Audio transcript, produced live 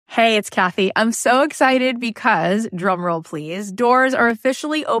Hey, it's Kathy. I'm so excited because, drumroll please, doors are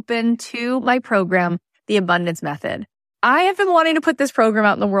officially open to my program, The Abundance Method. I have been wanting to put this program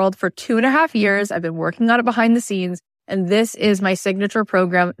out in the world for 2.5 years. I've been working on it behind the scenes, and this is my signature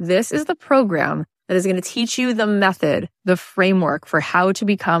program. This is the program that is going to teach you the method, the framework for how to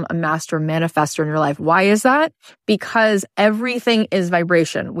become a master manifestor in your life. Why is that? Because everything is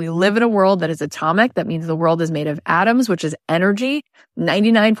vibration. We live in a world that is atomic. That means the world is made of atoms, which is energy.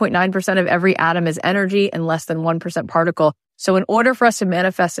 99.9% of every atom is energy and less than 1% particle. So in order for us to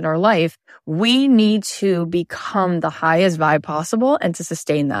manifest in our life, we need to become the highest vibe possible and to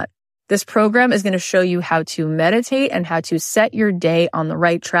sustain that. This program is going to show you how to meditate and how to set your day on the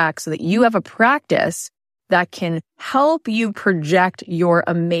right track so that you have a practice that can help you project your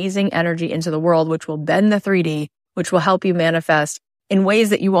amazing energy into the world, which will bend the 3D, which will help you manifest in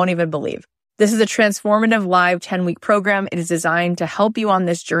ways that you won't even believe. This is a transformative live 10-week program. It is designed to help you on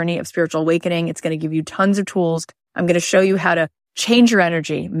this journey of spiritual awakening. It's going to give you tons of tools. I'm going to show you how to change your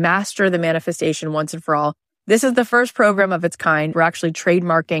energy, master the manifestation once and for all. This is the first program of its kind. We're actually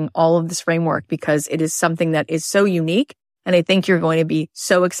trademarking all of this framework because it is something that is so unique, and I think you're going to be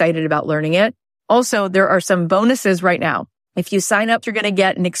so excited about learning it. Also, there are some bonuses right now. If you sign up, you're going to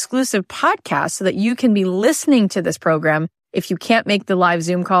get an exclusive podcast so that you can be listening to this program. If you can't make the live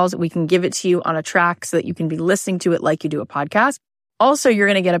Zoom calls, we can give it to you on a track so that you can be listening to it like you do a podcast. Also, you're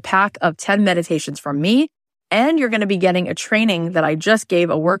going to get a pack of 10 meditations from me. And you're going to be getting a training that I just gave,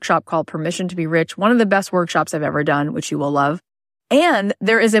 a workshop called Permission to be Rich, one of the best workshops I've ever done, which you will love. And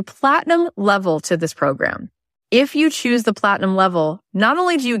there is a platinum level to this program. If you choose the platinum level, not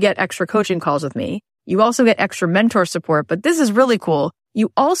only do you get extra coaching calls with me, you also get extra mentor support, but this is really cool.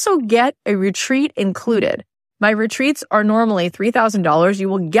 You also get a retreat included. My retreats are normally $3,000. You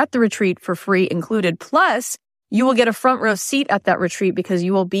will get the retreat for free included. Plus, you will get a front row seat at that retreat because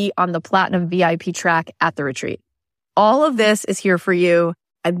you will be on the platinum VIP track at the retreat. All of this is here for you.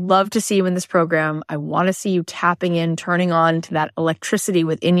 I'd love to see you in this program. I want to see you tapping in, turning on to that electricity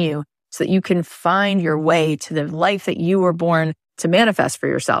within you so that you can find your way to the life that you were born to manifest for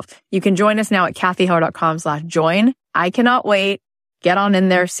yourself. You can join us now at kathyheller.com/join. I cannot wait. Get on in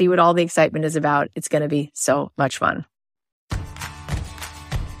there, see what all the excitement is about. It's going to be so much fun.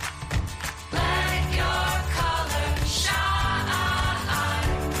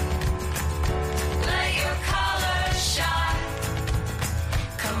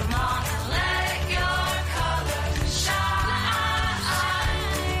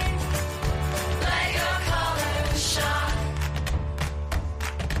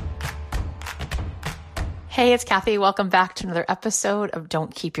 Hey, it's Kathy. Welcome back to another episode of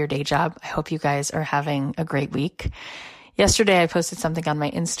Don't Keep Your Day Job. I hope you guys are having a great week. Yesterday, I posted something on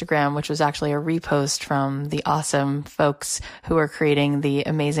my Instagram, which was actually a repost from the awesome folks who are creating the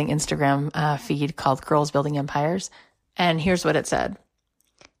amazing Instagram feed called Girls Building Empires. And here's what it said.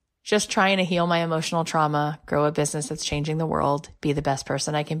 Just trying to heal my emotional trauma, grow a business that's changing the world, be the best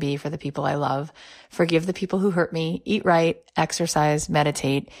person I can be for the people I love, forgive the people who hurt me, eat right, exercise,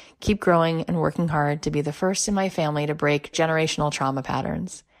 meditate, keep growing and working hard to be the first in my family to break generational trauma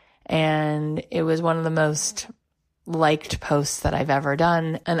patterns. And it was one of the most liked posts that I've ever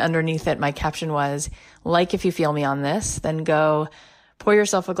done. And underneath it, my caption was, like if you feel me on this, then go pour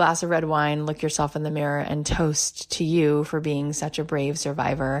yourself a glass of red wine, look yourself in the mirror, and toast to you for being such a brave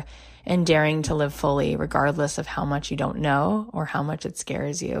survivor and daring to live fully, regardless of how much you don't know or how much it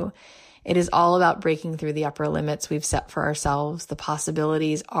scares you. It is all about breaking through the upper limits we've set for ourselves. The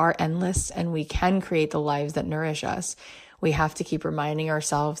possibilities are endless, and we can create the lives that nourish us. We have to keep reminding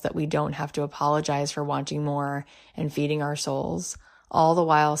ourselves that we don't have to apologize for wanting more and feeding our souls, all the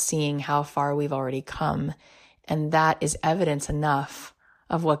while seeing how far we've already come. And that is evidence enough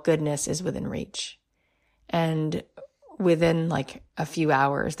of what goodness is within reach. And within like a few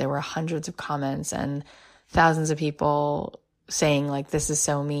hours, there were hundreds of comments and thousands of people saying like, this is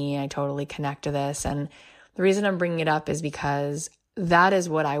so me. I totally connect to this. And the reason I'm bringing it up is because that is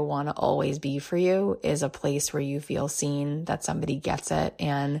what I want to always be for you, is a place where you feel seen, that somebody gets it.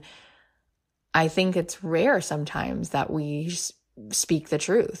 And I think it's rare sometimes that we speak the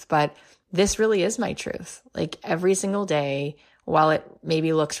truth, but this really is my truth. Like every single day, while it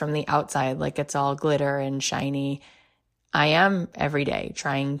maybe looks from the outside like it's all glitter and shiny, I am every day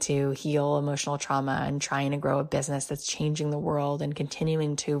trying to heal emotional trauma and trying to grow a business that's changing the world and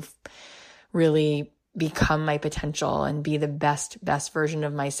continuing to really become my potential and be the best version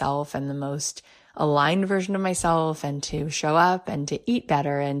of myself and the most aligned version of myself, and to show up and to eat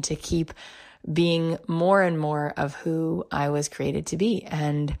better and to keep being more and more of who I was created to be.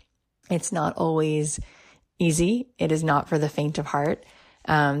 And it's not always easy. It is not for the faint of heart.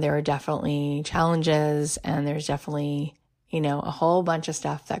 There are definitely challenges, and there's definitely, a whole bunch of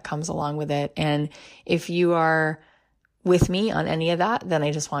stuff that comes along with it. And if you are with me on any of that, then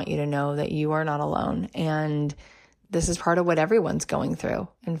I just want you to know that you are not alone. And this is part of what everyone's going through.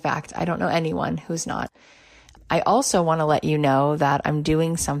 In fact, I don't know anyone who's not. I also want to let you know that I'm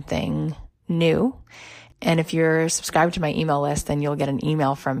doing something new. And if you're subscribed to my email list, then you'll get an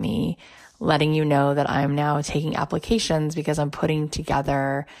email from me letting you know that I'm now taking applications because I'm putting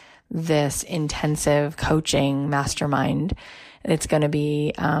together this intensive coaching mastermind. It's going to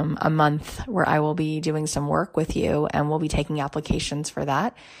be a month where I will be doing some work with you, and we'll be taking applications for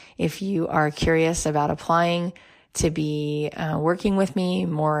that. If you are curious about applying to be working with me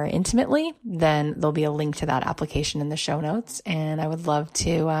more intimately, then there'll be a link to that application in the show notes. And I would love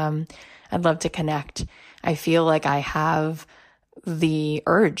to, I'd love to connect. I feel like I have the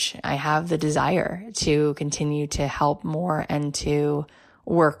urge, I have the desire to continue to help more and to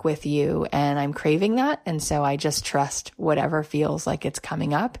work with you. And I'm craving that. And so I just trust whatever feels like it's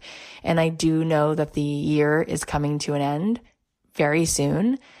coming up. And I do know that the year is coming to an end very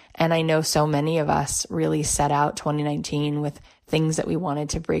soon. And I know so many of us really set out 2019 with things that we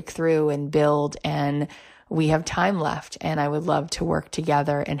wanted to break through and build, and we have time left. And I would love to work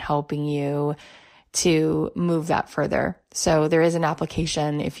together in helping you to move that further. So there is an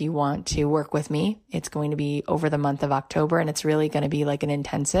application if you want to work with me. It's going to be over the month of October, and it's really going to be like an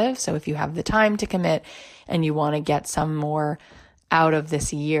intensive. So if you have the time to commit and you want to get some more out of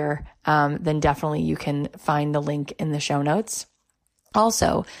this year, then definitely you can find the link in the show notes.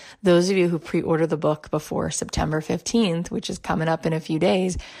 Also, those of you who pre-order the book before September 15th, which is coming up in a few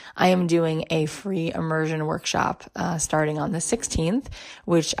days, I am doing a free immersion workshop starting on the 16th,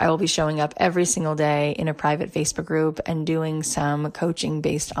 which I will be showing up every single day in a private Facebook group and doing some coaching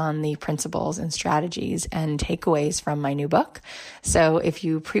based on the principles and strategies and takeaways from my new book. So if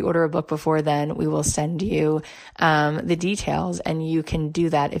you pre-order a book before then, we will send you the details, and you can do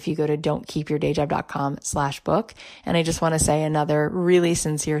that if you go to don'tkeepyourdayjob.com/book. And I just want to say another really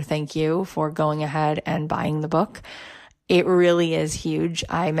sincere thank you for going ahead and buying the book. It really is huge.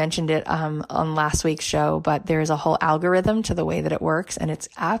 I mentioned it on last week's show, but there's a whole algorithm to the way that it works, and it's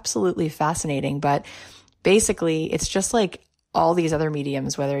absolutely fascinating. But basically, it's just like all these other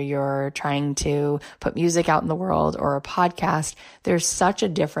mediums, whether you're trying to put music out in the world or a podcast, there's such a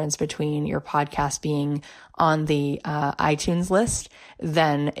difference between your podcast being on the iTunes list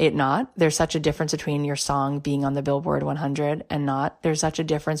than it not. There's such a difference between your song being on the Billboard 100 and not. There's such a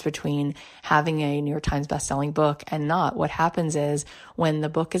difference between having a New York Times bestselling book and not. What happens is when the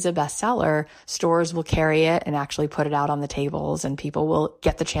book is a bestseller, stores will carry it and actually put it out on the tables, and people will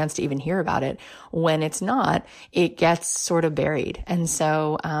get the chance to even hear about it. When it's not, it gets sort of buried. And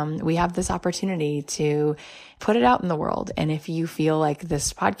so we have this opportunity to put it out in the world. And if you feel like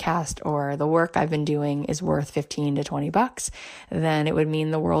this podcast or the work I've been doing is worth 15 to 20 bucks, then it would mean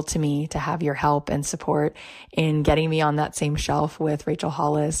the world to me to have your help and support in getting me on that same shelf with Rachel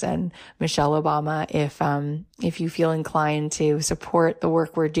Hollis and Michelle Obama. If you feel inclined to support the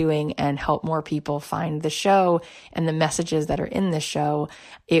work we're doing and help more people find the show and the messages that are in this show,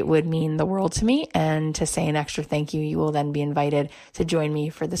 it would mean the world to me. And to say an extra thank you, you will then be invited to join me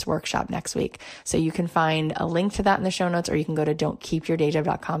for this workshop next week. So you can find a link to that in the show notes, or you can go to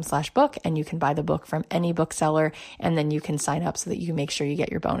don'tkeepyourdayjob.com/book, and you can buy the book from any bookseller, and then you can sign up so that you can make sure you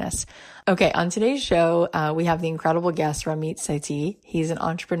get your bonus. Okay, on today's show, we have the incredible guest, Ramit Sethi. He's an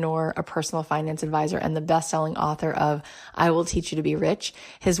entrepreneur, a personal finance advisor, and the best-selling author of I Will Teach You to Be Rich.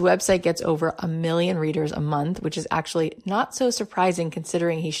 His website gets over 1 million readers a month, which is actually not so surprising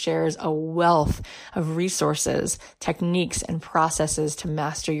considering he shares a wealth of resources, techniques, and processes to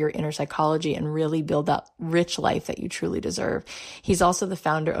master your inner psychology and really build that rich life that you truly deserve. He's also the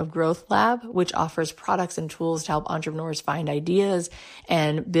founder of Growth Lab, which offers products and tools to help entrepreneurs find ideas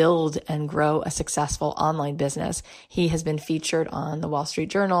and build and grow a successful online business. He has been featured on the Wall Street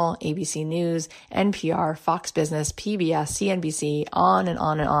Journal, ABC News, NPR, Fox Business, PBS, CNBC, on and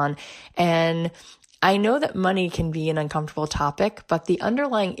on and on. And I know that money can be an uncomfortable topic, but the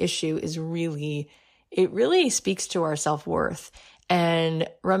underlying issue is it really speaks to our self-worth. And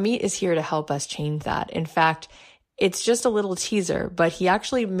Ramit is here to help us change that. In fact, it's just a little teaser, but he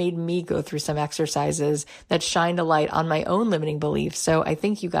actually made me go through some exercises that shined a light on my own limiting beliefs. So I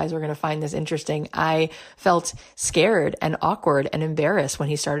think you guys are going to find this interesting. I felt scared and awkward and embarrassed when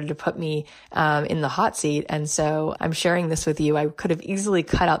he started to put me in the hot seat. And so I'm sharing this with you. I could have easily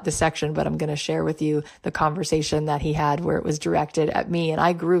cut out this section, but I'm going to share with you the conversation that he had where it was directed at me. And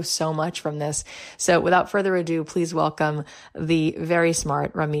I grew so much from this. So without further ado, please welcome the very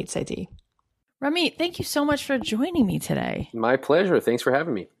smart Ramit Sethi. Ramit, thank you so much for joining me today. My pleasure. Thanks for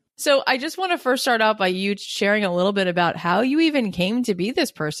having me. So I just want to first start out by you sharing a little bit about how you even came to be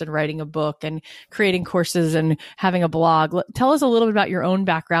this person writing a book and creating courses and having a blog. Tell us a little bit about your own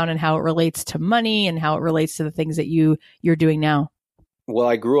background and how it relates to money and how it relates to the things that you're doing now. Well,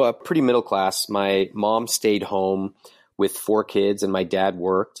 I grew up pretty middle class. My mom stayed home with 4 kids and my dad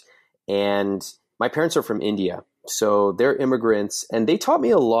worked. And my parents are from India. So they're immigrants and they taught me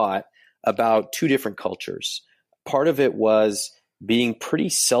a lot about 2 different cultures. Part of it was being pretty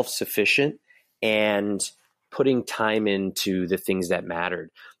self-sufficient and putting time into the things that mattered.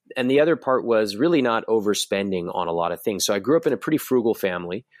 And the other part was really not overspending on a lot of things. So I grew up in a pretty frugal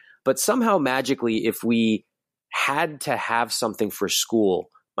family, but somehow magically, if we had to have something for school,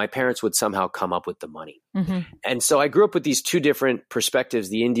 my parents would somehow come up with the money. Mm-hmm. And so I grew up with these 2 different perspectives,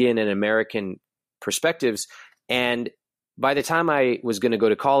 the Indian and American perspectives. And by the time I was going to go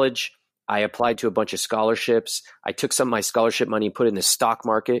to college, I applied to a bunch of scholarships. I took some of my scholarship money, put it in the stock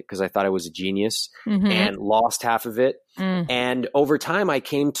market because I thought I was a genius, and lost half of it. And over time, I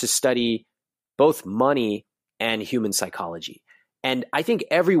came to study both money and human psychology. And I think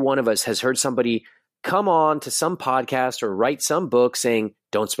every one of us has heard somebody come on to some podcast or write some book saying,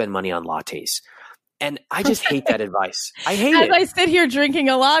 don't spend money on lattes. And I just hate that advice. I hate it. As I sit here drinking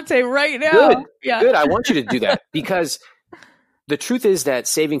a latte right now. Good. I want you to do that because the truth is that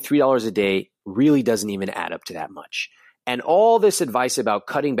saving $3 a day really doesn't even add up to that much. And all this advice about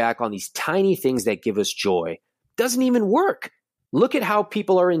cutting back on these tiny things that give us joy doesn't even work. Look at how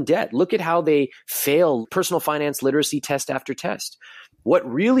people are in debt. Look at how they fail personal finance literacy test after test. What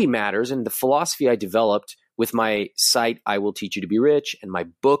really matters, and the philosophy I developed with my site, I Will Teach You to Be Rich, and my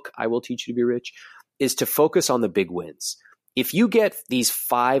book, I Will Teach You to Be Rich, is to focus on the big wins. If you get these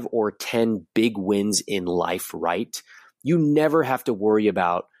 5 or 10 big wins in life right, you never have to worry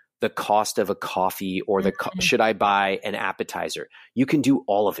about the cost of a coffee or should I buy an appetizer. You can do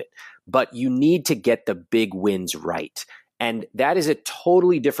all of it, but you need to get the big wins right. And that is a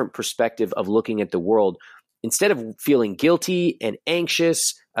totally different perspective of looking at the world. Instead of feeling guilty and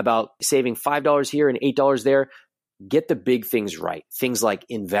anxious about saving $5 here and $8 there, get the big things right. Things like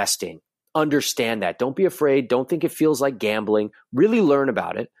investing. Understand that. Don't be afraid. Don't think it feels like gambling. Really learn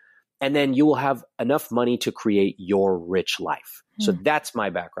about it. And then you will have enough money to create your rich life. So that's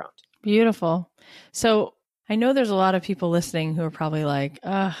my background. Beautiful. So I know there's a lot of people listening who are probably like,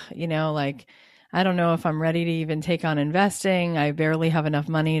 I don't know if I'm ready to even take on investing. I barely have enough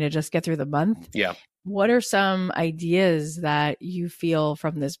money to just get through the month. Yeah. What are some ideas that you feel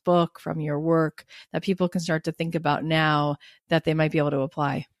from this book, from your work, that people can start to think about now that they might be able to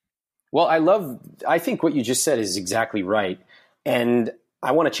apply? Well, I think what you just said is exactly right. And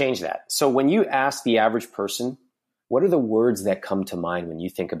I want to change that. So when you ask the average person, what are the words that come to mind when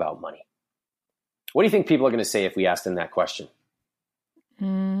you think about money? What do you think people are going to say if we ask them that question?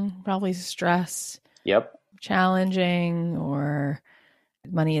 Probably stress. Yep. Challenging, or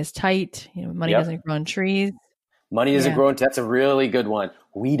money is tight. Money doesn't grow on trees. Money doesn't grow on trees. That's a really good one.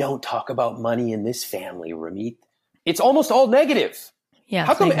 We don't talk about money in this family, Ramit. It's almost all negative. Yeah.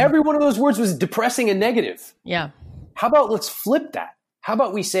 How come every one of those words was depressing and negative? Yeah. How about let's flip that? How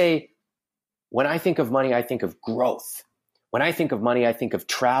about we say, when I think of money, I think of growth. When I think of money, I think of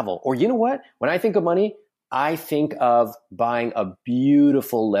travel. Or you know what? When I think of money, I think of buying a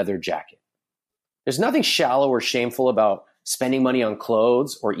beautiful leather jacket. There's nothing shallow or shameful about spending money on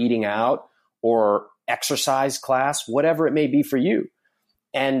clothes or eating out or exercise class, whatever it may be for you.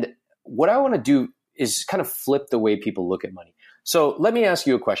 And what I want to do is kind of flip the way people look at money. So let me ask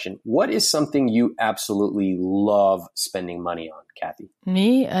you a question. What is something you absolutely love spending money on, Kathy?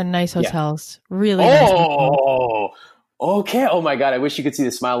 Me? Nice hotels. Yeah. Really nice hotels. Okay. Oh my God. I wish you could see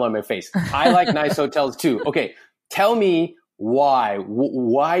the smile on my face. I like nice hotels too. Okay. Tell me why.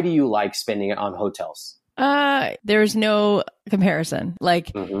 Why do you like spending it on hotels? There's no comparison.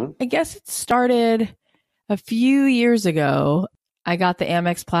 I guess it started a few years ago. I got the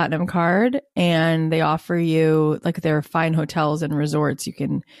Amex Platinum card, and they offer you, there are fine hotels and resorts. You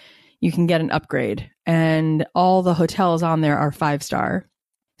can get an upgrade, and all the hotels on there are 5-star.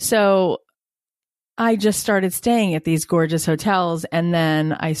 So I just started staying at these gorgeous hotels, and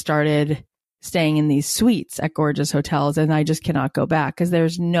then I started staying in these suites at gorgeous hotels, and I just cannot go back because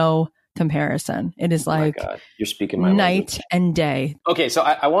there's no comparison. It is like, oh my God, you're speaking my night language. And day. Okay, so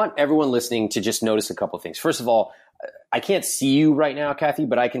I want everyone listening to just notice a couple of things. First of all, I can't see you right now, Kathy,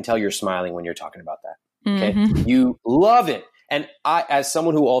 but I can tell you're smiling when you're talking about that. Okay. Mm-hmm. You love it. And I, as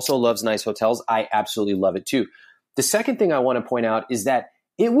someone who also loves nice hotels, I absolutely love it too. The second thing I want to point out is that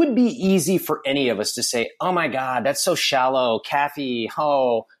it would be easy for any of us to say, oh my God, that's so shallow. Kathy,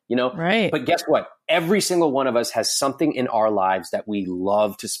 Right. But guess what? Every single one of us has something in our lives that we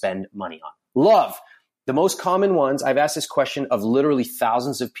love to spend money on. Love. The most common ones, I've asked this question of literally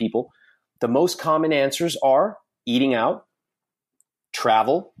thousands of people. The most common answers are eating out,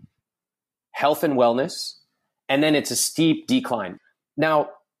 travel, health and wellness, and then it's a steep decline. Now,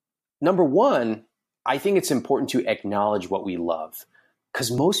 number one, I think it's important to acknowledge what we love,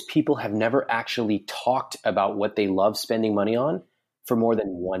 because most people have never actually talked about what they love spending money on for more than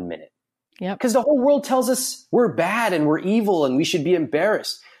 1 minute. Yep. Because the whole world tells us we're bad and we're evil and we should be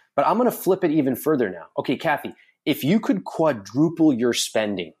embarrassed. But I'm going to flip it even further now. Okay, Kathy, if you could quadruple your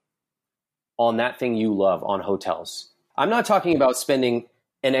spending on that thing you love on hotels, I'm not talking about spending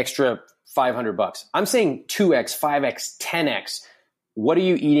an extra $500. I'm saying 2x, 5x, 10x. What are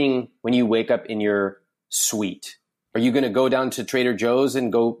you eating when you wake up in your suite? Are you going to go down to Trader Joe's and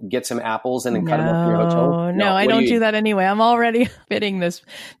go get some apples and then cut them up in your hotel? No, I don't do that anyway. I'm already fitting this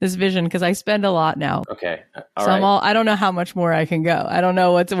vision because I spend a lot now. Okay. I don't know how much more I can go. I don't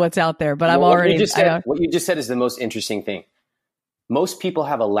know what's out there, but I'm already. What you just said is the most interesting thing. Most people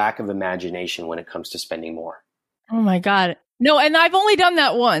have a lack of imagination when it comes to spending more. Oh my God. No, and I've only done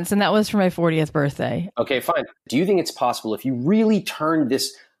that once, and that was for my 40th birthday. Okay, fine. Do you think it's possible if you really turn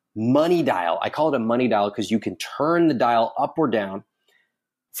this money dial, I call it a money dial because you can turn the dial up or down.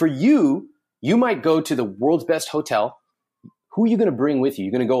 For you, you might go to the world's best hotel. Who are you going to bring with you?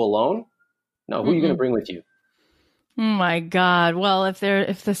 You're going to go alone? No, who are you going to bring with you? Oh my God. Well, if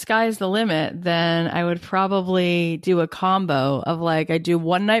the sky's the limit, then I would probably do a combo of like, I do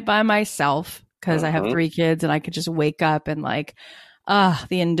one night by myself because I have 3 kids and I could just wake up and like,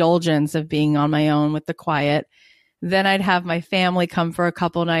 the indulgence of being on my own with the quiet. Then I'd have my family come for a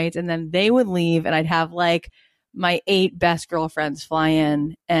couple nights and then they would leave and I'd have like my 8 best girlfriends fly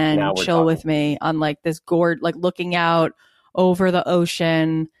in and chill with me on like this like looking out over the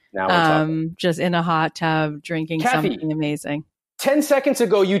ocean, just in a hot tub, drinking something amazing. 10 seconds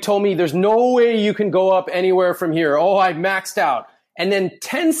ago, you told me there's no way you can go up anywhere from here. Oh, I maxed out. And then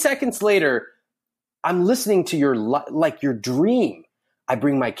 10 seconds later, I'm listening to your dream. I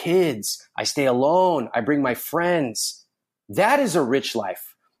bring my kids. I stay alone. I bring my friends. That is a rich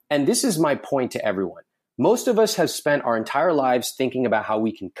life. And this is my point to everyone. Most of us have spent our entire lives thinking about how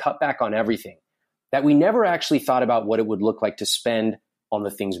we can cut back on everything, that we never actually thought about what it would look like to spend on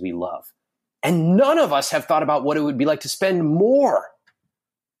the things we love. And none of us have thought about what it would be like to spend more.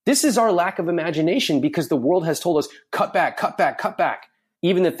 This is our lack of imagination because the world has told us, cut back, cut back, cut back,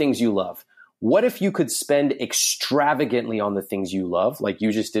 even the things you love. What if you could spend extravagantly on the things you love, like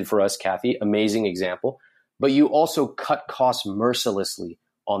you just did for us, Kathy, amazing example, but you also cut costs mercilessly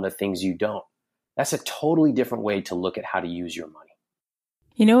on the things you don't? That's a totally different way to look at how to use your money.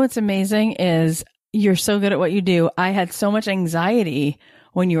 You know what's amazing is you're so good at what you do. I had so much anxiety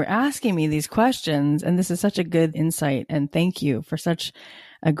when you were asking me these questions, and this is such a good insight, and thank you for such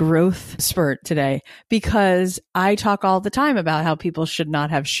a growth spurt today, because I talk all the time about how people should not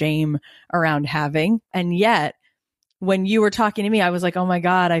have shame around having. And yet when you were talking to me, I was like, oh my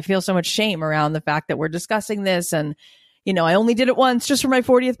God, I feel so much shame around the fact that we're discussing this. And, I only did it once just for my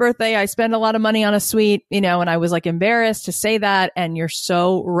 40th birthday. I spent a lot of money on a suite, and I was like embarrassed to say that. And you're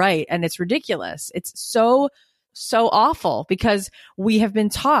so right. And it's ridiculous. It's so awful because we have been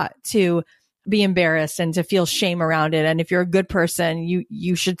taught to be embarrassed and to feel shame around it. And if you're a good person,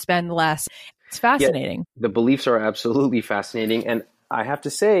 you should spend less. It's fascinating. Yeah, the beliefs are absolutely fascinating. And I have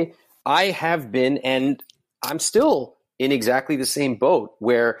to say, I have been, and I'm still in exactly the same boat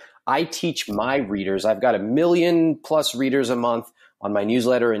where I teach my readers. I've got 1 million+ readers a month on my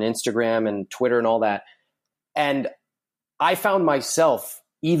newsletter and Instagram and Twitter and all that. And I found myself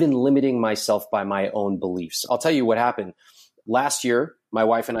even limiting myself by my own beliefs. I'll tell you what happened. Last year, my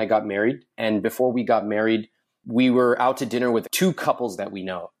wife and I got married. And before we got married, we were out to dinner with 2 couples that we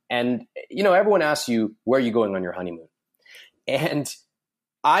know. And, everyone asks you, where are you going on your honeymoon? And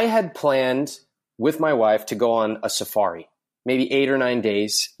I had planned with my wife to go on a safari, maybe 8 or 9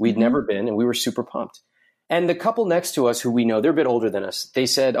 days. We'd never been, and we were super pumped. And the couple next to us, who we know, they're a bit older than us. They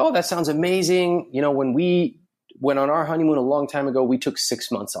said, oh, that sounds amazing. When we went on our honeymoon a long time ago, we took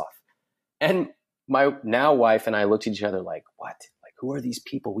 6 months off. And my now wife and I looked at each other like, what? Like, who are these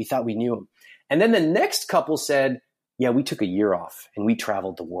people? We thought we knew them. And then the next couple said, yeah, we took a year off and we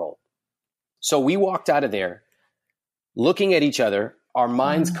traveled the world. So we walked out of there looking at each other, our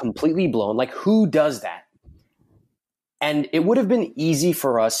minds completely blown. Like, who does that? And it would have been easy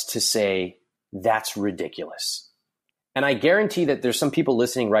for us to say, that's ridiculous. And I guarantee that there's some people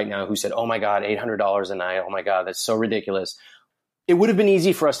listening right now who said, oh my God, $800 a night. Oh my God, that's so ridiculous. It would have been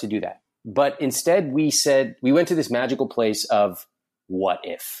easy for us to do that. But instead we went to this magical place of what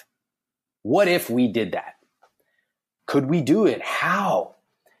if? What if we did that? Could we do it? How?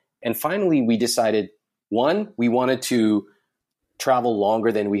 And finally, we decided, one, we wanted to travel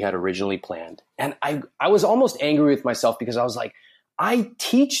longer than we had originally planned. And I was almost angry with myself because I was like, I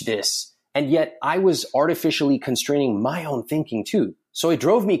teach this, and yet I was artificially constraining my own thinking too. So it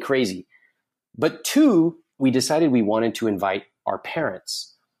drove me crazy. But two, we decided we wanted to invite our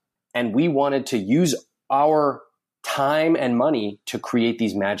parents, and we wanted to use our time and money to create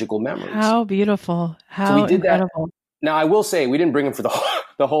these magical memories. How beautiful. How so we did incredible. That. Now, I will say we didn't bring them for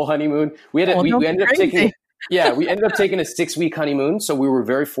the whole honeymoon. We ended up taking we ended up taking a 6-week honeymoon. So we were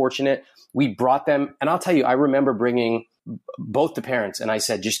very fortunate. We brought them, and I'll tell you, I remember bringing both the parents, and I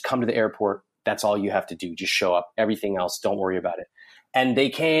said, just come to the airport. That's all you have to do. Just show up. Everything else, don't worry about it. And they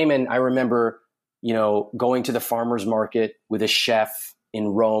came, and I remember, going to the farmer's market with a chef in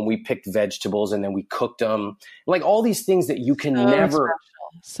Rome. We picked vegetables and then we cooked them. Like all these things that you can never.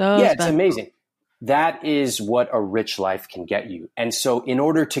 It's amazing. That is what a rich life can get you. And so in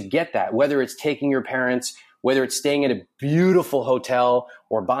order to get that, whether it's taking your parents, whether it's staying at a beautiful hotel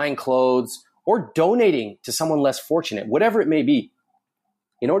or buying clothes or donating to someone less fortunate, whatever it may be,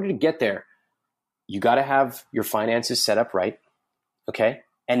 in order to get there, you got to have your finances set up right. Okay.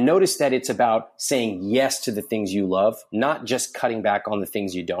 And notice that it's about saying yes to the things you love, not just cutting back on the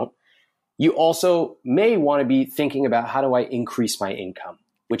things you don't. You also may want to be thinking about, how do I increase my income,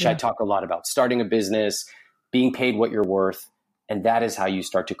 which I talk a lot about, starting a business, being paid what you're worth. And that is how you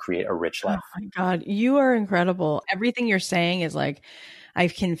start to create a rich life. Oh my God, you are incredible. Everything you're saying is like, I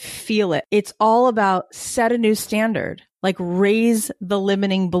can feel it. It's all about set a new standard, like raise the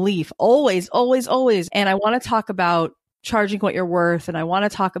limiting belief. Always, always, always. And I want to talk about charging what you're worth. And I want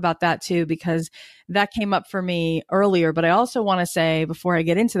to talk about that too, because that came up for me earlier. But I also want to say, before I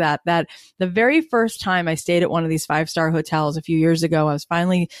get into that the very first time I stayed at one of these 5-star hotels a few years ago, I was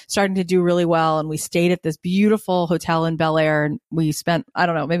finally starting to do really well. And we stayed at this beautiful hotel in Bel Air, and we spent, I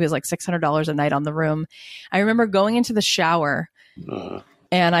don't know, maybe it was like $600 a night on the room. I remember going into the shower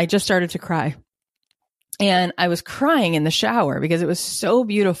and I just started to cry. And I was crying in the shower because it was so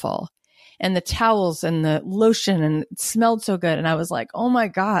beautiful. And the towels and the lotion, and it smelled so good. And I was like, oh my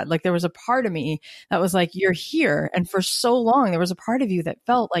God, like there was a part of me that was like, you're here. And for so long, there was a part of you that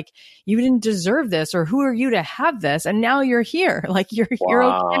felt like you didn't deserve this, or who are you to have this? And now you're here. Like you're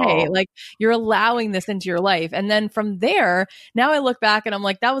okay. Like you're allowing this into your life. And then from there, now I look back and I'm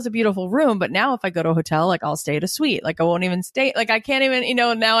like, that was a beautiful room. But now if I go to a hotel, like I'll stay at a suite. Like I won't even stay. Like I can't even,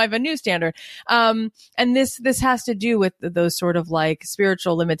 now I have a new standard. And this has to do with those sort of like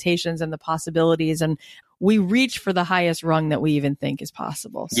spiritual limitations and the possibilities, and we reach for the highest rung that we even think is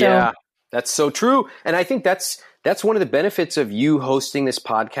possible. So, yeah, that's so true. And I think that's one of the benefits of you hosting this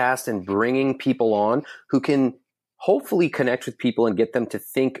podcast and bringing people on who can hopefully connect with people and get them to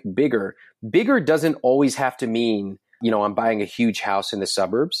think bigger. Bigger doesn't always have to mean, I'm buying a huge house in the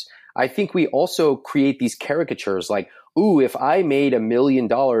suburbs. I think we also create these caricatures like, ooh, if I made $1 million,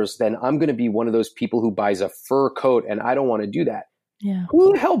 then I'm going to be one of those people who buys a fur coat, and I don't want to do that. Yeah.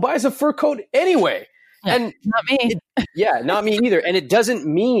 Who the hell buys a fur coat anyway? Yeah, and not me. Not me either. And it doesn't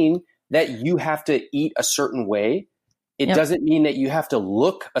mean that you have to eat a certain way. It doesn't mean that you have to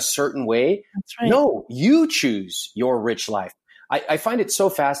look a certain way. That's right. No, you choose your rich life. I find it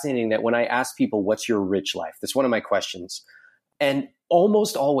so fascinating that when I ask people, what's your rich life? That's one of my questions. And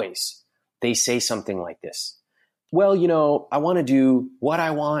almost always they say something like this. Well, I want to do what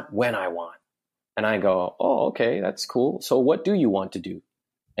I want when I want. And I go, oh, okay, that's cool. So what do you want to do?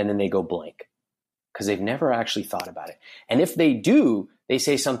 And then they go blank because they've never actually thought about it. And if they do, they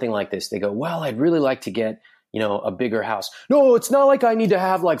say something like this. They go, well, I'd really like to get, a bigger house. No, it's not like I need to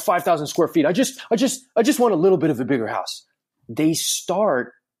have like 5,000 square feet. I just want a little bit of a bigger house. They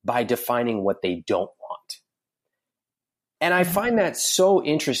start by defining what they don't want. And I find that so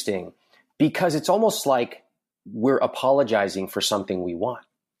interesting because it's almost like we're apologizing for something we want.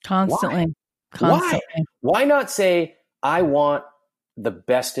 Constantly. Why not say, I want the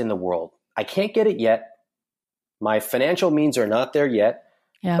best in the world? I can't get it yet. My financial means are not there yet,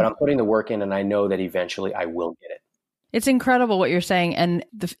 but I'm putting the work in and I know that eventually I will get it. It's incredible what you're saying. And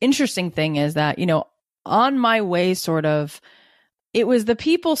the interesting thing is that, on my way it was the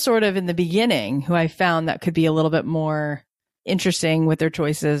people sort of in the beginning who I found that could be a little bit more interesting with their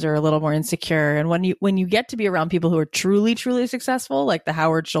choices or a little more insecure. And when you get to be around people who are truly, truly successful, like the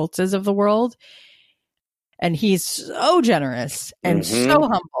Howard Schultzes of the world, and he's so generous and so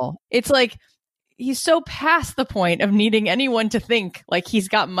humble, it's like he's so past the point of needing anyone to think like he's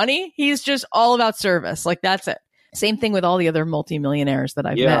got money. He's just all about service. Like that's it. Same thing with all the other multimillionaires that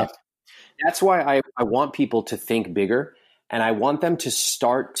I've met. That's why I want people to think bigger. And I want them to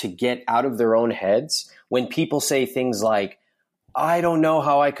start to get out of their own heads when people say things like, I don't know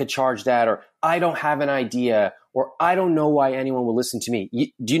how I could charge that, or I don't have an idea, or I don't know why anyone will listen to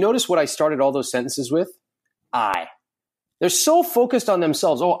me. Do you notice what I started all those sentences with? I. They're so focused on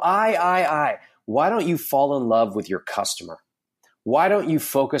themselves. Oh, I. Why don't you fall in love with your customer? Why don't you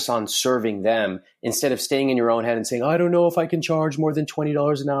focus on serving them instead of staying in your own head and saying, I don't know if I can charge more than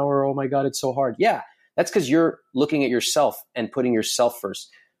 $20 an hour. Oh my God, it's so hard. Yeah, that's because you're looking at yourself and putting yourself first.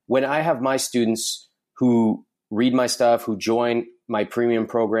 When I have my students who read my stuff, who join my premium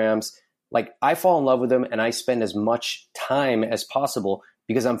programs, like I fall in love with them and I spend as much time as possible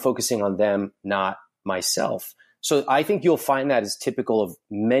because I'm focusing on them, not myself. So I think you'll find that is typical of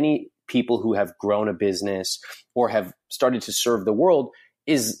many people who have grown a business or have started to serve the world.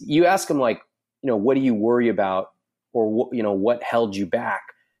 Is you ask them like, what do you worry about, or what held you back?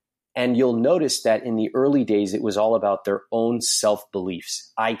 And you'll notice that in the early days, it was all about their own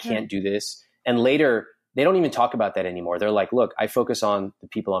self-beliefs. I can't do this. And later, they don't even talk about that anymore. They're like, look, I focus on the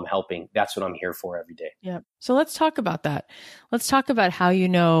people I'm helping. That's what I'm here for every day. Yeah. So let's talk about that. Let's talk about how you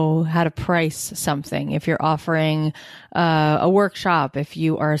know how to price something. If you're offering a workshop, if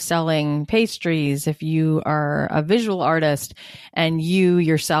you are selling pastries, if you are a visual artist and you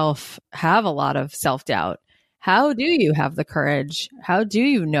yourself have a lot of self-doubt, how do you have the courage? How do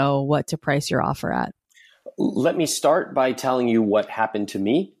you know what to price your offer at? Let me start by telling you what happened to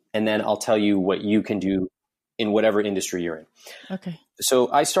me, and then I'll tell you what you can do in whatever industry you're in. Okay.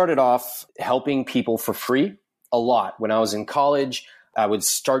 So I started off helping people for free a lot. When I was in college, I would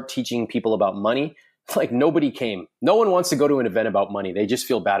start teaching people about money. Like nobody came. No one wants to go to an event about money. They just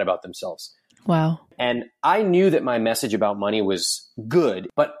feel bad about themselves. Wow. And I knew that my message about money was good,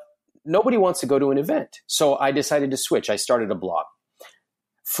 but nobody wants to go to an event. So I decided to switch. I started a blog.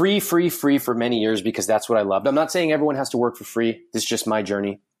 Free for many years because that's what I loved. I'm not saying everyone has to work for free. This is just my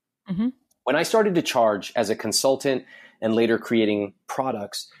journey. Mm-hmm. When I started to charge as a consultant and later creating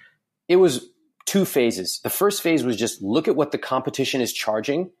products, it was two phases. The first phase was just look at what the competition is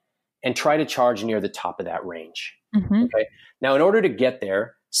charging and try to charge near the top of that range. Mm-hmm. Okay. Now, in order to get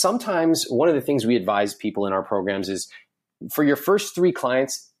there, sometimes one of the things we advise people in our programs is for your first 3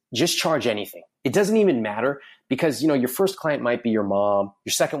 clients, just charge anything. It doesn't even matter because, your first client might be your mom.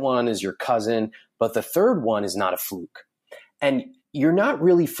 Your second one is your cousin, but the third one is not a fluke. And you're not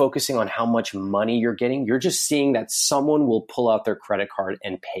really focusing on how much money you're getting. You're just seeing that someone will pull out their credit card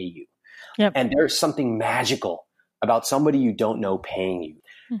and pay you. Yep. And there's something magical about somebody you don't know paying you.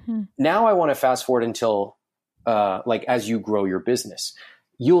 Mm-hmm. Now I want to fast forward until as you grow your business,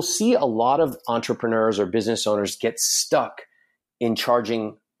 you'll see a lot of entrepreneurs or business owners get stuck in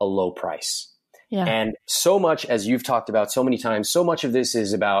charging a low price. Yeah. And so much, as you've talked about so many times, so much of this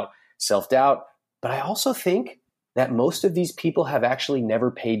is about self-doubt. But I also think that most of these people have actually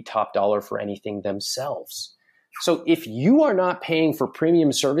never paid top dollar for anything themselves. So if you are not paying for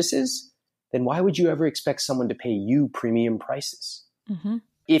premium services, then why would you ever expect someone to pay you premium prices? Mm-hmm.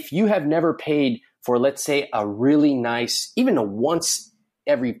 If you have never paid for, let's say, a really nice, even a once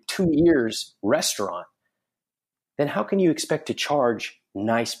every 2 years restaurant, then how can you expect to charge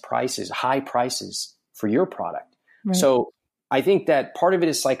nice prices, high prices for your product? Right. So I think that part of it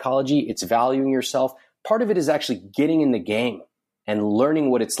is psychology. It's valuing yourself. Part of it is actually getting in the game and learning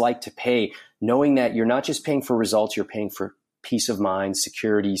what it's like to pay, knowing that you're not just paying for results, you're paying for peace of mind,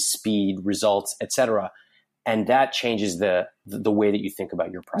 security, speed, results, etc. And that changes the way that you think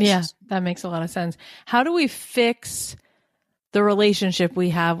about your prices. Yeah, that makes a lot of sense. How do we fix the relationship we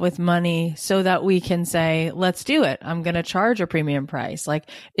have with money so that we can say, let's do it. I'm going to charge a premium price. Like,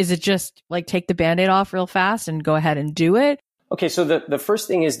 is it just like take the Band-Aid off real fast and go ahead and do it? Okay, so the first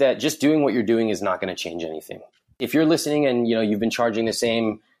thing is that just doing what you're doing is not going to change anything. If you're listening and you've been charging the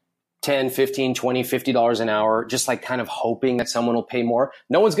same $10, $15, $20, $50 an hour, just like kind of hoping that someone will pay more,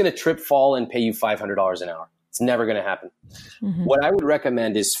 no one's going to trip, fall, and pay you $500 an hour. It's never going to happen. Mm-hmm. What I would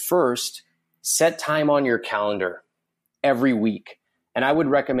recommend is first, set time on your calendar every week. And I would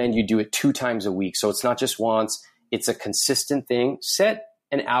recommend you do it 2 times a week. So it's not just once, it's a consistent thing. Set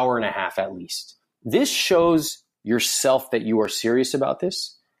an hour and a half at least. This shows yourself that you are serious about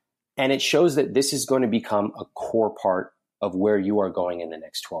this. And it shows that this is going to become a core part of where you are going in the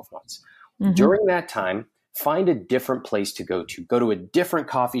next 12 months. Mm-hmm. During that time, find a different place to go to. Go to a different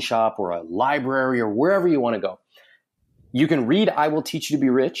coffee shop or a library or wherever you want to go. You can read I Will Teach You to Be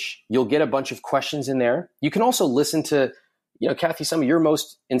Rich. You'll get a bunch of questions in there. You can also listen to, Kathy, some of your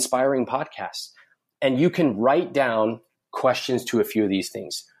most inspiring podcasts. And you can write down questions to a few of these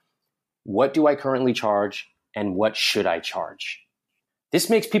things. What do I currently charge? And what should I charge? This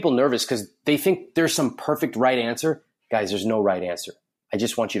makes people nervous because they think there's some perfect right answer. Guys, there's no right answer. I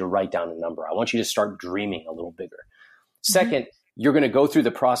just want you to write down a number. I want you to start dreaming a little bigger. Second, you're going to go through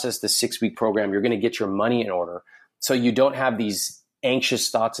the process, the 6-week program. You're going to get your money in order so you don't have these anxious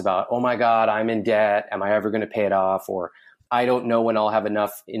thoughts about, oh my God, I'm in debt. Am I ever going to pay it off? Or I don't know when I'll have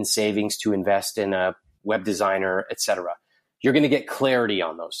enough in savings to invest in a web designer, etc. You're going to get clarity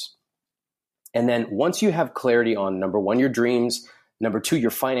on those. And then once you have clarity on number one, your dreams, number two,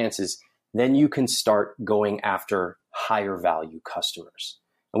 your finances, then you can start going after higher value customers.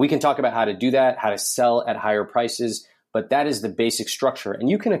 And we can talk about how to do that, how to sell at higher prices, but that is the basic structure. And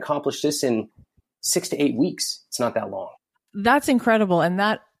you can accomplish this in 6 to 8 weeks. It's not that long. That's incredible. And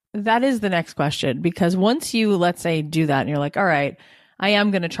that is the next question, because once you, let's say, do that and you're like, all right, I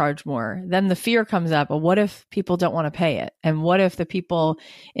am going to charge more, then the fear comes up. Well, what if people don't want to pay it? And what if the people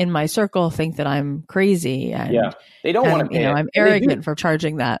in my circle think that I'm crazy and they don't want to pay it. I'm arrogant for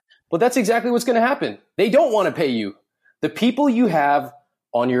charging that? Well, that's exactly what's going to happen. They don't want to pay you. The people you have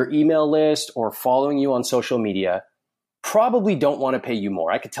on your email list or following you on social media probably don't want to pay you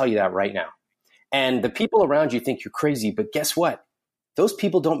more. I could tell you that right now. And the people around you think you're crazy, but guess what? Those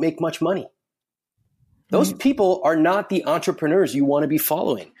people don't make much money. Those people are not the entrepreneurs you want to be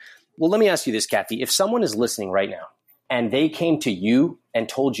following. Well, let me ask you this, Kathy. If someone is listening right now and they came to you and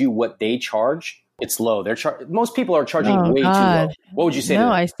told you what they charge, it's low. Most people are charging way too low. What would you say to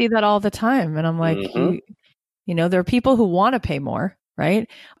them? I see that all the time. And I'm like, there are people who want to pay more, right?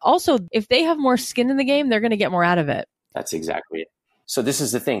 Also, if they have more skin in the game, they're going to get more out of it. That's exactly it. So this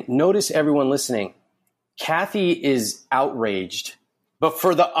is the thing. Notice everyone listening. Kathy is outraged, but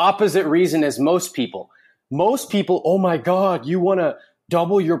for the opposite reason as most people. Most people, oh my God, you want to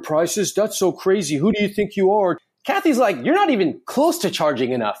double your prices? That's so crazy. Who do you think you are? Kathy's like, you're not even close to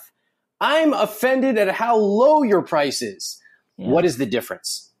charging enough. I'm offended at how low your price is. Yeah. What is the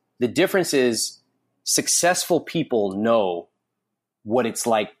difference? The difference is successful people know what it's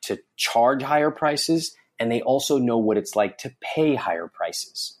like to charge higher prices, and they also know what it's like to pay higher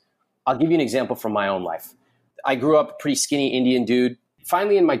prices. I'll give you an example from my own life. I grew up a pretty skinny Indian dude.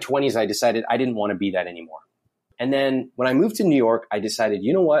 Finally, in my 20s, I decided I didn't want to be that anymore. And then when I moved to New York, I decided,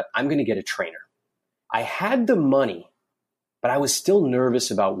 you know what? I'm going to get a trainer. I had the money, but I was still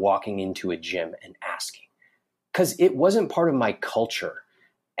nervous about walking into a gym and asking because it wasn't part of my culture.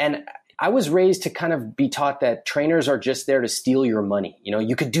 And I was raised to kind of be taught that trainers are just there to steal your money.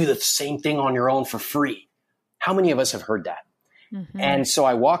 You could do the same thing on your own for free. How many of us have heard that? Mm-hmm. And so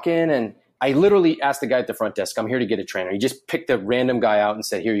I walk in and I literally asked the guy at the front desk, I'm here to get a trainer. He just picked a random guy out and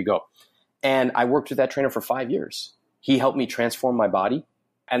said, here you go. And I worked with that trainer for 5 years. He helped me transform my body.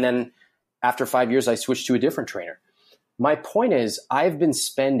 And then after 5 years, I switched to a different trainer. My point is, I've been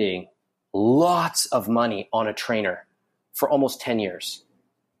spending lots of money on a trainer for almost 10 years.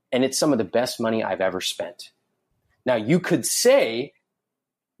 And it's some of the best money I've ever spent. Now, you could say,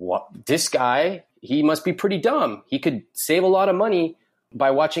 what, this guy, he must be pretty dumb. He could save a lot of money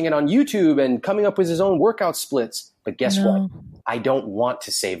by watching it on YouTube and coming up with his own workout splits. But guess what? I don't want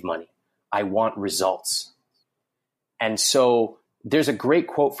to save money. I want results. And so there's a great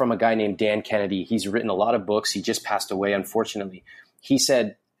quote from a guy named Dan Kennedy. He's written a lot of books. He just passed away, unfortunately. He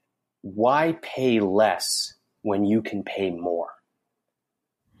said, why pay less when you can pay more?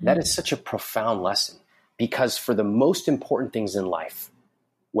 That is such a profound lesson, because for the most important things in life,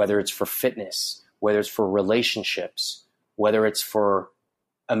 whether it's for fitness, whether it's for relationships, whether it's for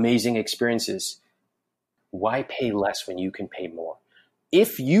amazing experiences, why pay less when you can pay more?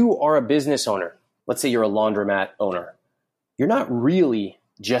 If you are a business owner, let's say you're a laundromat owner, you're not really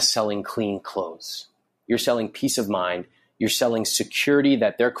just selling clean clothes. You're selling peace of mind. You're selling security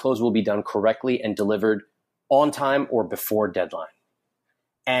that their clothes will be done correctly and delivered on time or before deadline.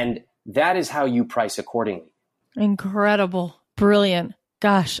 And that is how you price accordingly. Incredible. Brilliant.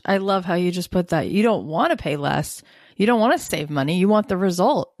 Gosh, I love how you just put that. You don't want to pay less. You don't want to save money. You want the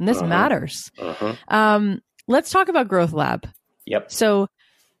result. And this matters. Let's talk about Growth Lab. Yep. So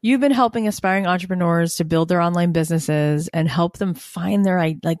you've been helping aspiring entrepreneurs to build their online businesses and help them find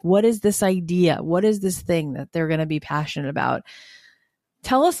their, what is this idea? What is this thing that they're going to be passionate about?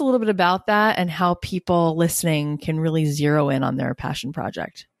 Tell us a little bit about that and how people listening can really zero in on their passion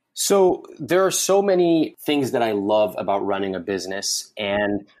project. So there are so many things that I love about running a business.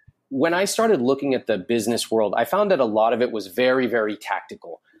 And when I started looking at the business world, I found that a lot of it was very, very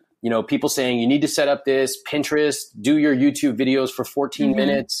tactical. People saying you need to set up this, Pinterest, do your YouTube videos for 14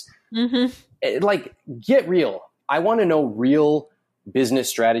 minutes. Get real. I want to know real business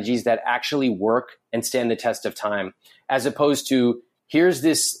strategies that actually work and stand the test of time, as opposed to here's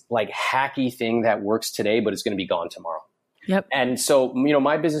this hacky thing that works today, but it's going to be gone tomorrow. Yep. And so,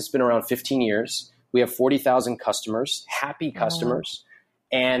 my business has been around 15 years. We have 40,000 customers, happy customers,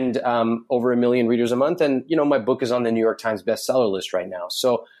 and over 1 million readers a month. And, my book is on the New York Times bestseller list right now.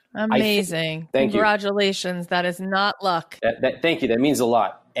 So amazing. Thank Congratulations. You. That is not luck. Thank you. That means a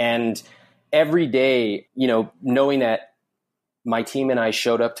lot. And every day, knowing that my team and I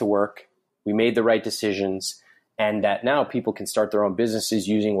showed up to work, we made the right decisions, and that now people can start their own businesses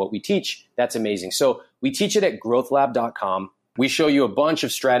using what we teach, that's amazing. So we teach it at growthlab.com. We show you a bunch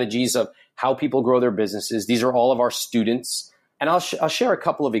of strategies of how people grow their businesses. These are all of our students. And I'll share a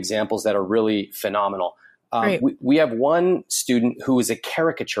couple of examples that are really phenomenal. We have one student who is a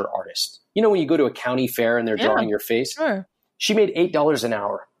caricature artist. When you go to a county fair and they're drawing your face, sure. She made $8 an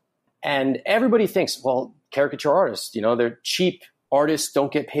hour. And everybody thinks, well, caricature artists, they're cheap artists,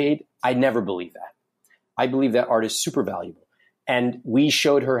 don't get paid. I never believe that. I believe that art is super valuable. And we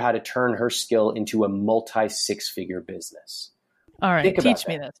showed her how to turn her skill into a multi-six-figure business. All right, teach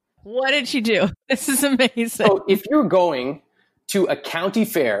me this. What did she do? This is amazing. So if you're going to a county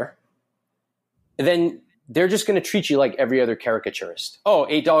fair, then they're just going to treat you like every other caricaturist. Oh,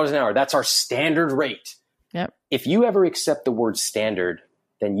 $8 an hour. That's our standard rate. Yep. If you ever accept the word standard,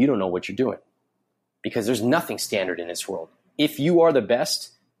 then you don't know what you're doing, because there's nothing standard in this world. If you are the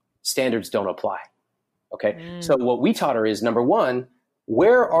best, standards don't apply. Okay. So what we taught her is, number one,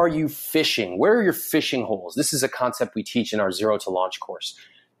 where are you fishing? Where are your fishing holes? This is a concept we teach in our Zero to Launch course.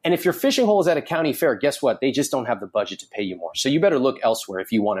 And if your fishing hole is at a county fair, guess what? They just don't have the budget to pay you more. So you better look elsewhere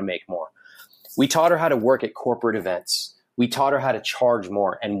if you want to make more. We taught her how to work at corporate events. We taught her how to charge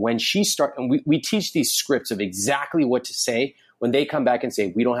more. And when she and we teach these scripts of exactly what to say. When they come back and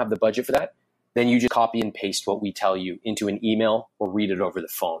say, we don't have the budget for that, then you just copy and paste what we tell you into an email or read it over the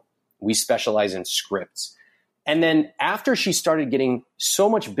phone. We specialize in scripts. And then after she started getting so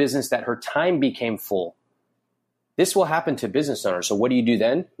much business that her time became full, this will happen to business owners. So what do you do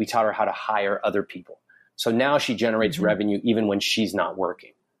then? We taught her how to hire other people. So now she generates revenue even when she's not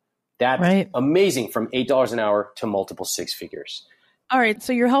working. That's amazing, from $8 an hour to multiple six figures. All right.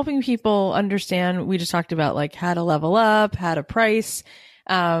 So you're helping people understand, we just talked about like how to level up, how to price,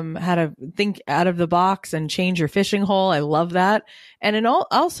 how to think out of the box and change your fishing hole. I love that. And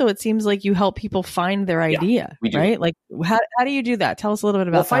also it seems like you help people find their idea, we do. Right? Like how do you do that? Tell us a little bit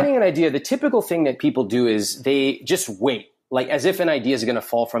about that. Finding an idea, the typical thing that people do is they just wait, like as if an idea is going to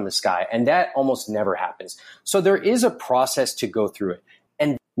fall from the sky. And that almost never happens. So there is a process to go through it.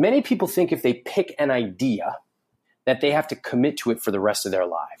 And many people think if they pick an idea, that they have to commit to it for the rest of their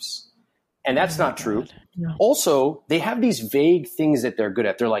lives. And that's not true. No. Also, they have these vague things that they're good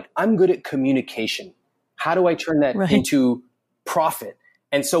at. They're like, I'm good at communication. How do I turn that into profit?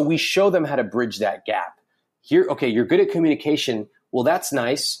 And so we show them how to bridge that gap. Here, okay, you're good at communication. Well, that's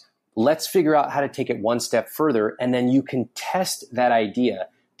nice. Let's figure out how to take it one step further. And then you can test that idea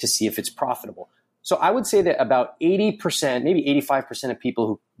to see if it's profitable. So I would say that about 80%, maybe 85% of people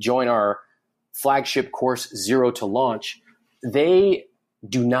who join our flagship course, Zero to Launch, they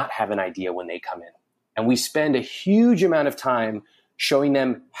do not have an idea when they come in. And we spend a huge amount of time showing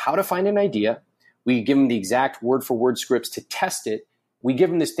them how to find an idea. We give them the exact word for word scripts to test it. We give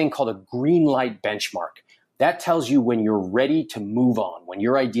them this thing called a green light benchmark. That tells you when you're ready to move on. When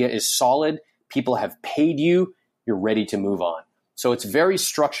your idea is solid, people have paid you, you're ready to move on. So it's very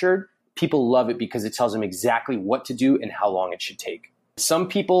structured. People love it because it tells them exactly what to do and how long it should take. Some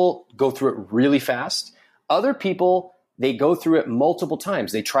people go through it really fast. Other people, they go through it multiple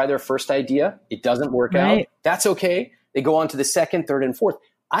times. They try their first idea. It doesn't work out. That's okay. They go on to the second, third, and fourth.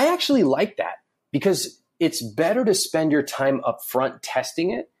 I actually like that because it's better to spend your time up front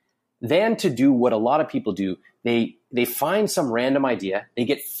testing it than to do what a lot of people do. They find some random idea. They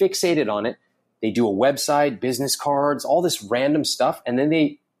get fixated on it. They do a website, business cards, all this random stuff. And then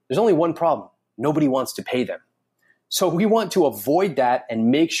there's only one problem. Nobody wants to pay them. So we want to avoid that and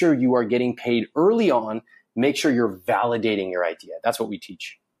make sure you are getting paid early on. Make sure you're validating your idea. That's what we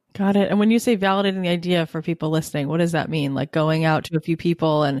teach. Got it. And when you say validating the idea for people listening, what does that mean? Like going out to a few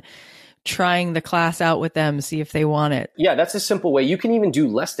people and trying the class out with them, see if they want it. Yeah, that's a simple way. You can even do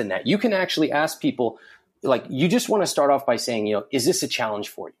less than that. You can actually ask people, like, you just want to start off by saying, is this a challenge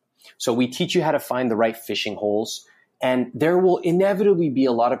for you? So we teach you how to find the right fishing holes. And there will inevitably be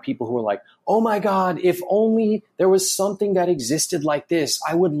a lot of people who are like, oh my God, if only there was something that existed like this,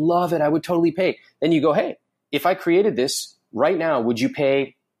 I would love it. I would totally pay. Then you go, hey, if I created this right now, would you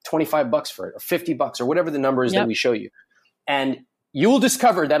pay $25 for it or $50 or whatever the number is that we show you? And you will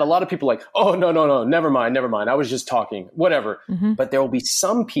discover that a lot of people are like, oh, no, never mind. I was just talking, whatever. Mm-hmm. But there will be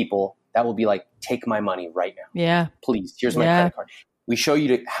some people that will be like, take my money right now. Yeah. Please, here's my credit card. We show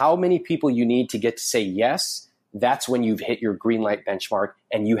you how many people you need to get to say yes. that's when you've hit your green light benchmark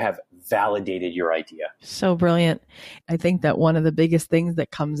and you have validated your idea. So brilliant. I think that one of the biggest things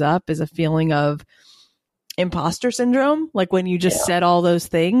that comes up is a feeling of imposter syndrome. Like when you just said all those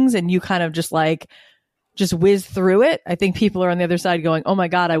things and you kind of just whiz through it. I think people are on the other side going, oh my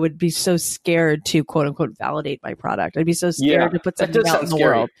God, I would be so scared to quote unquote validate my product. I'd be so scared to put something out in the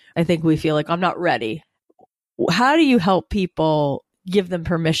world. I think we feel like I'm not ready. How do you help people give them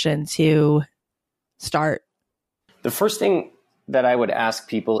permission to start? The first thing that I would ask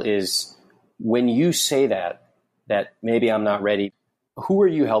people is, when you say that maybe I'm not ready, who are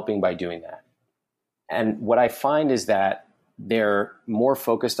you helping by doing that? And what I find is that they're more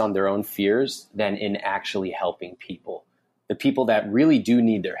focused on their own fears than in actually helping people, the people that really do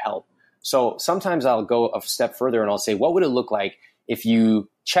need their help. So sometimes I'll go a step further and I'll say, what would it look like if you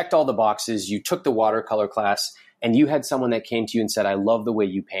checked all the boxes, you took the watercolor class, and you had someone that came to you and said, I love the way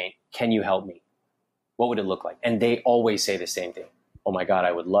you paint. Can you help me? What would it look like? And they always say the same thing. Oh my God,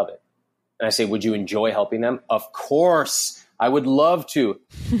 I would love it. And I say, would you enjoy helping them? Of course, I would love to.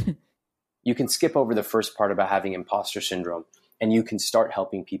 You can skip over the first part about having imposter syndrome, and you can start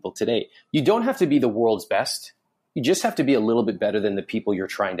helping people today. You don't have to be the world's best. You just have to be a little bit better than the people you're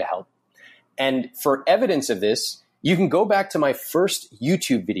trying to help. And for evidence of this, you can go back to my first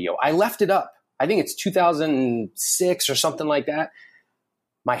YouTube video. I left it up. I think it's 2006 or something like that.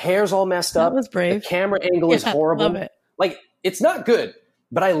 My hair's all messed up. That was brave. The camera angle is horrible. Love it. Like, it's not good,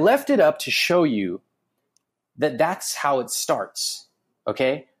 but I left it up to show you that that's how it starts.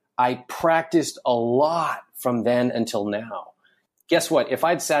 Okay. I practiced a lot from then until now. Guess what? If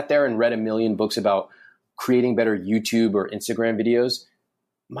I'd sat there and read a million books about creating better YouTube or Instagram videos,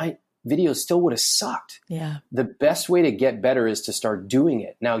 my videos still would have sucked. Yeah. The best way to get better is to start doing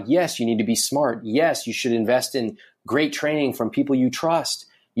it. Now, yes, you need to be smart. Yes, you should invest in great training from people you trust.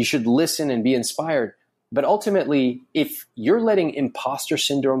 You should listen and be inspired. But ultimately, if you're letting imposter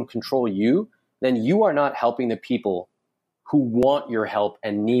syndrome control you, then you are not helping the people who want your help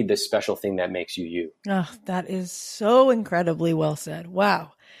and need the special thing that makes you you. Oh, that is so incredibly well said.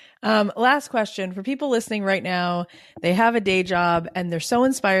 Wow. Last question for people listening right now. They have a day job and they're so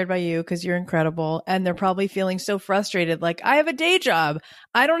inspired by you because you're incredible. And they're probably feeling so frustrated. Like, I have a day job.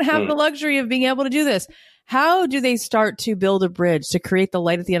 I don't have the luxury of being able to do this. How do they start to build a bridge to create the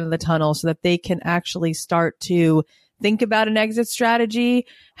light at the end of the tunnel so that they can actually start to think about an exit strategy?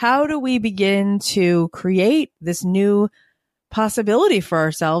 How do we begin to create this new possibility for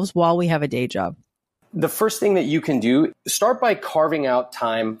ourselves while we have a day job? The first thing that you can do, start by carving out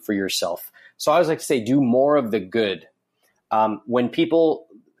time for yourself. So I always like to say, do more of the good. When people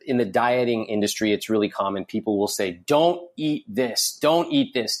in the dieting industry, it's really common. People will say, don't eat this, don't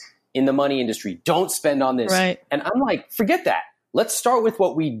eat this. In the money industry, don't spend on this. Right. And I'm like, forget that. Let's start with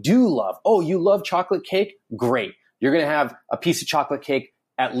what we do love. Oh, you love chocolate cake? Great. You're going to have a piece of chocolate cake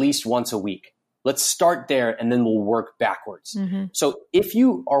at least once a week. Let's start there and then we'll work backwards. Mm-hmm. So if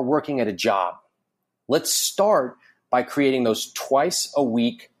you are working at a job, let's start by creating those twice a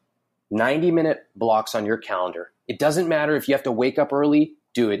week, 90-minute blocks on your calendar. It doesn't matter if you have to wake up early,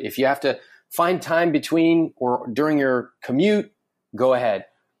 do it. If you have to find time between or during your commute, go ahead.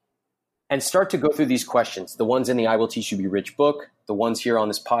 And start to go through these questions, the ones in the I Will Teach You to Be Rich book, the ones here on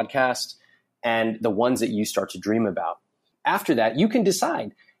this podcast, and the ones that you start to dream about. After that, you can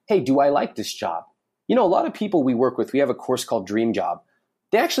decide, hey, do I like this job? You know, a lot of people we work with, we have a course called Dream Job.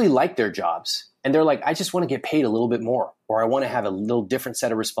 They actually like their jobs. And they're like, I just want to get paid a little bit more, or I want to have a little different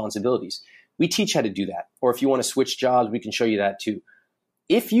set of responsibilities. We teach how to do that. Or if you want to switch jobs, we can show you that too.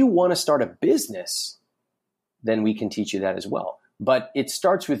 If you want to start a business, then we can teach you that as well. But it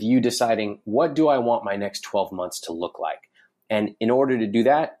starts with you deciding, what do I want my next 12 months to look like? And in order to do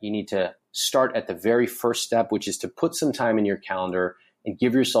that, you need to start at the very first step, which is to put some time in your calendar and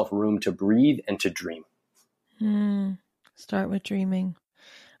give yourself room to breathe and to dream. Start with dreaming.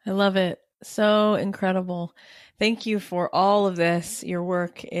 I love it. So incredible. Thank you for all of this. Your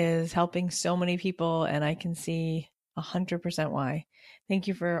work is helping so many people, and I can see 100% why. Thank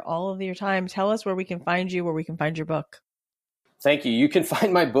you for all of your time. Tell us where we can find you, where we can find your book. Thank you. You can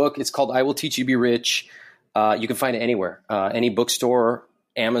find my book. It's called I Will Teach You to Be Rich. You can find it anywhere, any bookstore,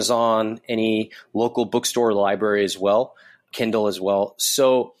 Amazon, any local bookstore or library as well, Kindle as well.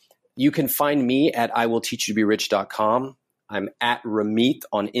 So you can find me at iwillteachyoutoberich.com. I'm at Ramit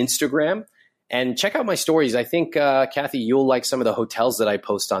on Instagram. And check out my stories. I think, Kathy, you'll like some of the hotels that I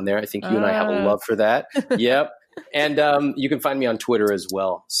post on there. I think you and I have a love for that. Yep. And you can find me on Twitter as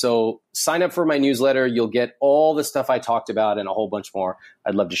well. So sign up for my newsletter. You'll get all the stuff I talked about and a whole bunch more.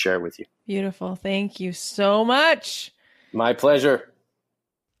 I'd love to share it with you. Beautiful. Thank you so much. My pleasure.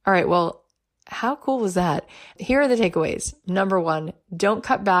 All right. Well, How cool was that? Here are the takeaways. Number 1, don't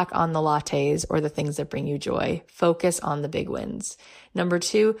cut back on the lattes or the things that bring you joy. Focus on the big wins. Number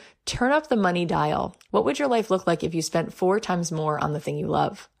 2, turn up the money dial. What would your life look like if you spent 4 times more on the thing you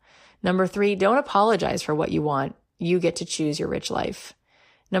love? Number 3, don't apologize for what you want. You get to choose your rich life.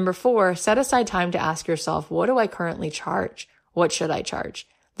 Number 4, set aside time to ask yourself, what do I currently charge? What should I charge?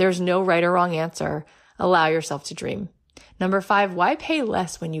 There's no right or wrong answer. Allow yourself to dream. Number 5, why pay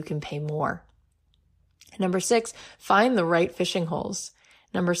less when you can pay more? Number 6, find the right fishing holes.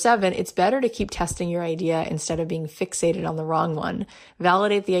 Number 7, it's better to keep testing your idea instead of being fixated on the wrong one.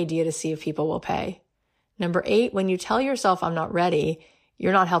 Validate the idea to see if people will pay. Number 8, when you tell yourself I'm not ready,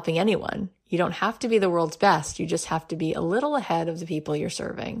 you're not helping anyone. You don't have to be the world's best. You just have to be a little ahead of the people you're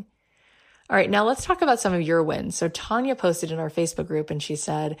serving. All right, now let's talk about some of your wins. So Tanya posted in our Facebook group and she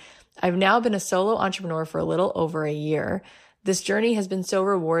said, I've now been a solo entrepreneur for a little over a year. This journey has been so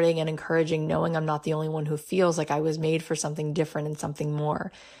rewarding and encouraging, knowing I'm not the only one who feels like I was made for something different and something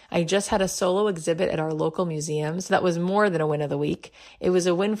more. I just had a solo exhibit at our local museum, so that was more than a win of the week. It was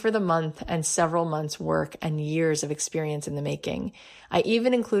a win for the month and several months' work and years of experience in the making. I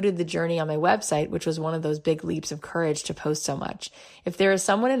even included the journey on my website, which was one of those big leaps of courage to post so much. If there is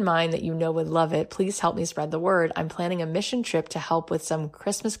someone in mind that you know would love it, please help me spread the word. I'm planning a mission trip to help with some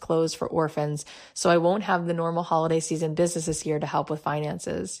Christmas clothes for orphans, so I won't have the normal holiday season business this year to help with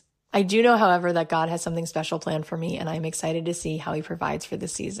finances. I do know, however, that God has something special planned for me, and I'm excited to see how he provides for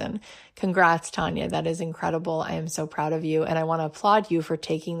this season. Congrats, Tanya. That is incredible. I am so proud of you, and I want to applaud you for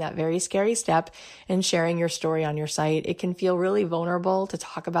taking that very scary step and sharing your story on your site. It can feel really vulnerable to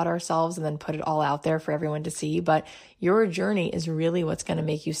talk about ourselves and then put it all out there for everyone to see, but your journey is really what's going to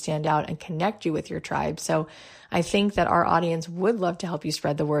make you stand out and connect you with your tribe. So I think that our audience would love to help you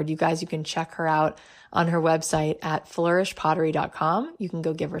spread the word. You guys, you can check her out on her website at flourishpottery.com. You can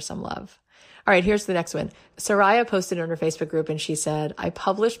go give her some love. All right, here's the next one. Soraya posted on her Facebook group and she said, I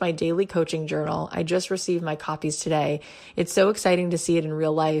published my daily coaching journal. I just received my copies today. It's so exciting to see it in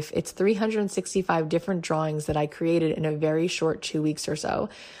real life. It's 365 different drawings that I created in a very short 2 weeks or so.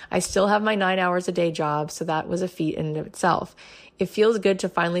 I still have my 9 hours a day job, so that was a feat in and of itself. It feels good to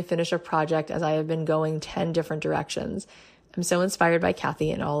finally finish a project as I have been going 10 different directions. I'm so inspired by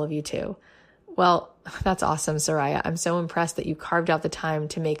Kathy and all of you too. Well, that's awesome, Soraya. I'm so impressed that you carved out the time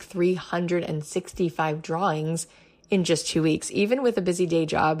to make 365 drawings in just 2 weeks. Even with a busy day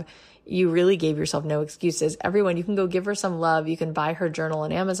job, you really gave yourself no excuses. Everyone, you can go give her some love. You can buy her journal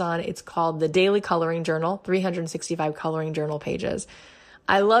on Amazon. It's called the Daily Coloring Journal, 365 coloring journal pages.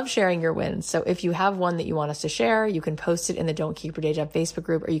 I love sharing your wins. So if you have one that you want us to share, you can post it in the Don't Keep Your Day Job Facebook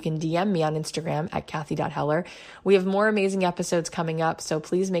group, or you can DM me on Instagram at Kathy.Heller. We have more amazing episodes coming up, so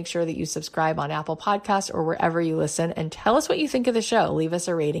please make sure that you subscribe on Apple Podcasts or wherever you listen, and tell us what you think of the show. Leave us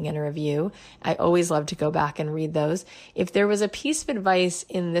a rating and a review. I always love to go back and read those. If there was a piece of advice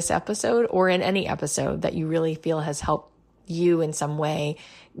in this episode or in any episode that you really feel has helped you in some way,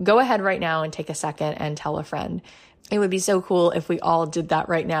 go ahead right now and take a second and tell a friend. It would be so cool if we all did that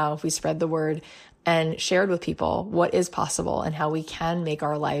right now, if we spread the word and shared with people what is possible and how we can make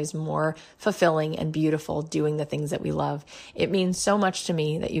our lives more fulfilling and beautiful doing the things that we love. It means so much to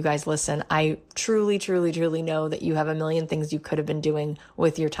me that you guys listen. I truly, truly, truly know that you have a million things you could have been doing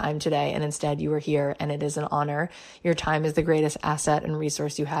with your time today, and instead you were here, and it is an honor. Your time is the greatest asset and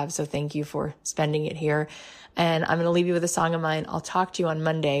resource you have, so thank you for spending it here. And I'm going to leave you with a song of mine. I'll talk to you on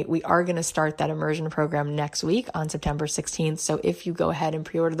Monday. We are going to start that immersion program next week on September 16th. So if you go ahead and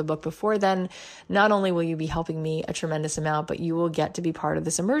pre-order the book before then, not only will you be helping me a tremendous amount, but you will get to be part of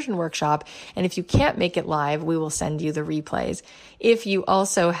this immersion workshop. And if you can't make it live, we will send you the replays. If you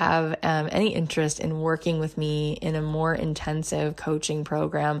also have any interest in working with me in a more intensive coaching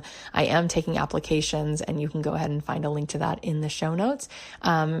program, I am taking applications, and you can go ahead and find a link to that in the show notes.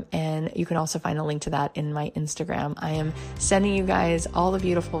 And you can also find a link to that in my Instagram. I am sending you guys all the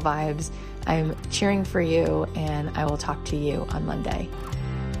beautiful vibes. I'm cheering for you, and I will talk to you on Monday.